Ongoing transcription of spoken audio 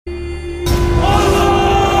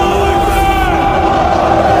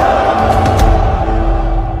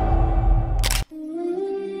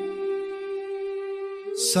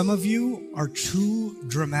some of you are too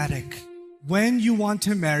dramatic. When you want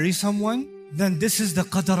to marry someone, then this is the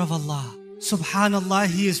qadr of Allah. Subhanallah,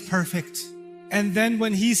 He is perfect. And then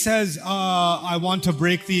when He says, I want to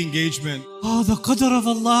break the engagement. Oh, the qadr of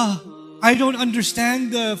Allah. I don't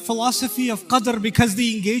understand the philosophy of qadr because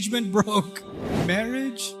the engagement broke.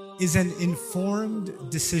 Marriage is an informed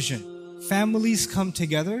decision. Families come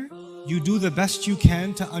together. You do the best you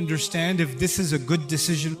can to understand if this is a good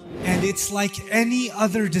decision. And it's like any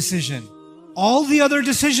other decision. All the other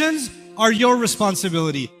decisions are your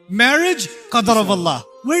responsibility. Marriage, qadr of Allah.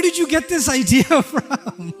 Where did you get this idea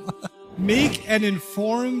from? Make an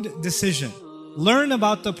informed decision. Learn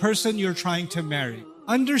about the person you're trying to marry.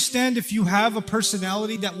 Understand if you have a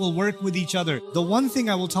personality that will work with each other. The one thing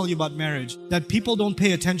I will tell you about marriage that people don't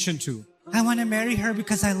pay attention to. I want to marry her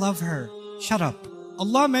because I love her. Shut up.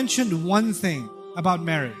 Allah mentioned one thing about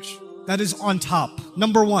marriage that is on top.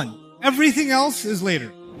 Number one. Everything else is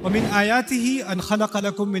later. وَمِنْ آيَاتِهِ أَنْ خَلَقَ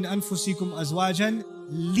لَكُم مِّنْ أَنفُسِكُمْ أَزْوَاجًا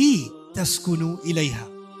لِتَسْكُنُوا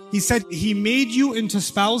إِلَيْهَا. He said He made you into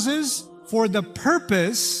spouses for the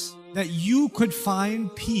purpose that you could find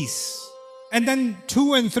peace. And then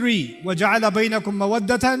 2 and 3. وَجَعَلَ بَيْنَكُمْ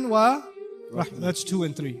مَوَدَّةً وَرَحْمَةً. That's 2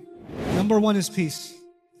 and 3. Number 1 is peace.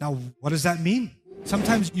 Now, what does that mean?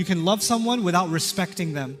 Sometimes you can love someone without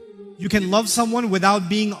respecting them. You can love someone without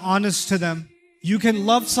being honest to them. You can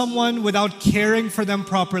love someone without caring for them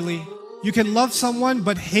properly. You can love someone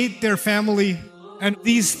but hate their family. And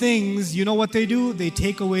these things, you know what they do? They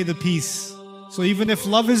take away the peace. So even if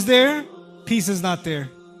love is there, peace is not there.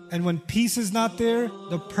 And when peace is not there,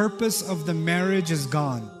 the purpose of the marriage is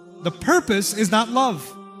gone. The purpose is not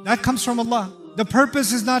love. That comes from Allah. The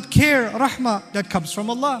purpose is not care, rahmah. That comes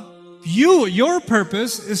from Allah. Your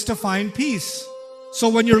purpose is to find peace. So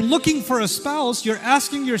when you're looking for a spouse, you're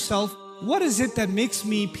asking yourself, what is it that makes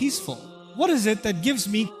me peaceful? What is it that gives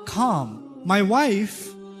me calm? My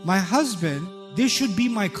wife, my husband, they should be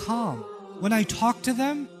my calm. When I talk to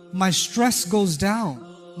them, my stress goes down.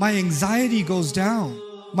 My anxiety goes down.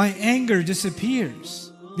 My anger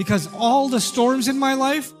disappears. Because all the storms in my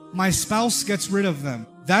life, my spouse gets rid of them.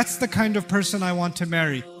 That's the kind of person I want to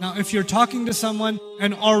marry. Now, if you're talking to someone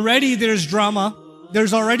and already there's drama,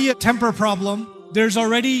 there's already a temper problem, there's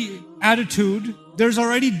already attitude, there's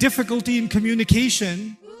already difficulty in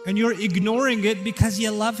communication, and you're ignoring it because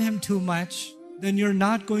you love him too much, then you're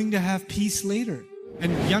not going to have peace later.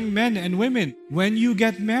 And young men and women, when you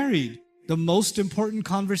get married, the most important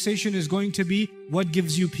conversation is going to be, what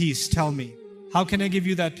gives you peace? Tell me. How can I give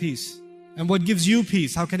you that peace? And what gives you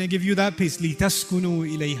peace? How can I give you that peace?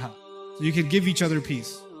 لِتَسْكُنُوا إِلَيْهَا. So you can give each other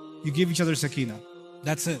peace. You give each other sakina.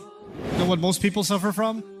 That's it. You know what most people suffer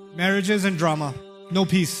from? Marriages and drama. No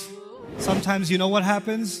peace. Sometimes you know what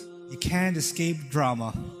happens? You can't escape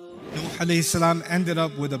drama. Nuh alayhi salam ended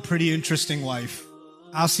up with a pretty interesting wife.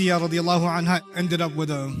 Asiya radiallahu anha ended up with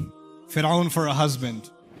a Fir'aun for a husband.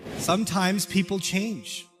 Sometimes people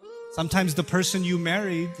change. Sometimes the person you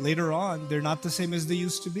married later on, they're not the same as they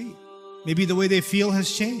used to be. Maybe the way they feel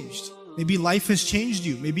has changed. Maybe life has changed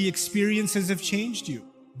you. Maybe experiences have changed you.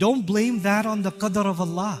 Don't blame that on the qadr of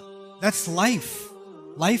Allah. That's life.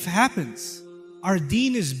 Life happens. Our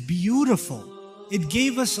deen is beautiful. It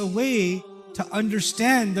gave us a way to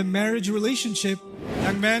understand the marriage relationship.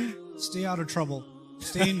 Young men, stay out of trouble.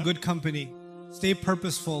 Stay in good company. Stay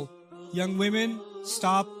purposeful. Young women,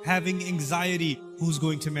 stop having anxiety. Who's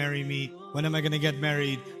going to marry me? When am I going to get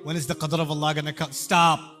married? When is the qadr of Allah going to come?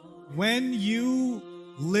 Stop. When you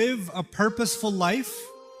live a purposeful life,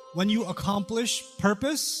 when you accomplish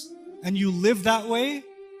purpose and you live that way,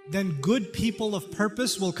 then good people of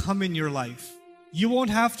purpose will come in your life. You won't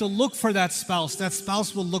have to look for that spouse. That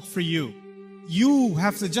spouse will look for you. You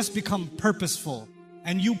have to just become purposeful,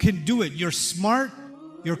 and you can do it. You're smart.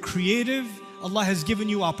 You're creative. Allah has given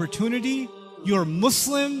you opportunity. You're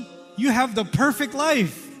Muslim. You have the perfect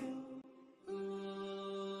life.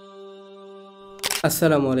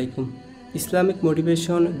 Assalamu alaikum. Islamic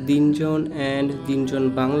Motivation Deen Zone and Deen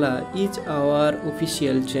Zone Bangla is our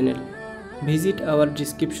official channel. Visit our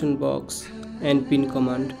description box and pin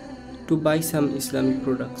command to buy some Islamic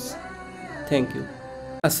products. Thank you.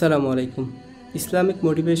 Assalamu alaikum. Islamic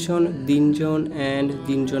Motivation Deen Zone and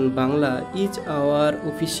Deen Zone Bangla is our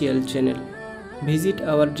official channel. Visit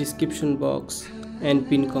our description box and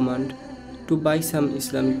pin command to buy some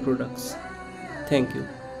Islamic products. Thank you.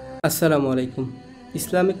 Assalamu alaikum.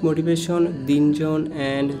 Islamic Motivation Deen Zone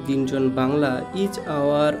and Deen Zone Bangla is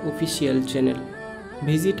our official channel.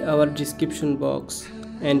 Visit our description box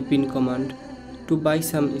and pin command to buy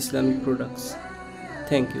some Islamic products.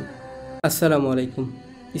 Thank you. Assalamu alaikum.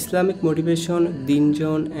 Islamic Motivation, Deen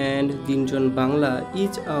and Deen Bangla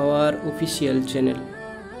is our official channel.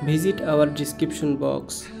 Visit our description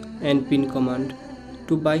box and pin command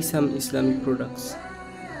to buy some Islamic products.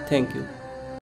 Thank you.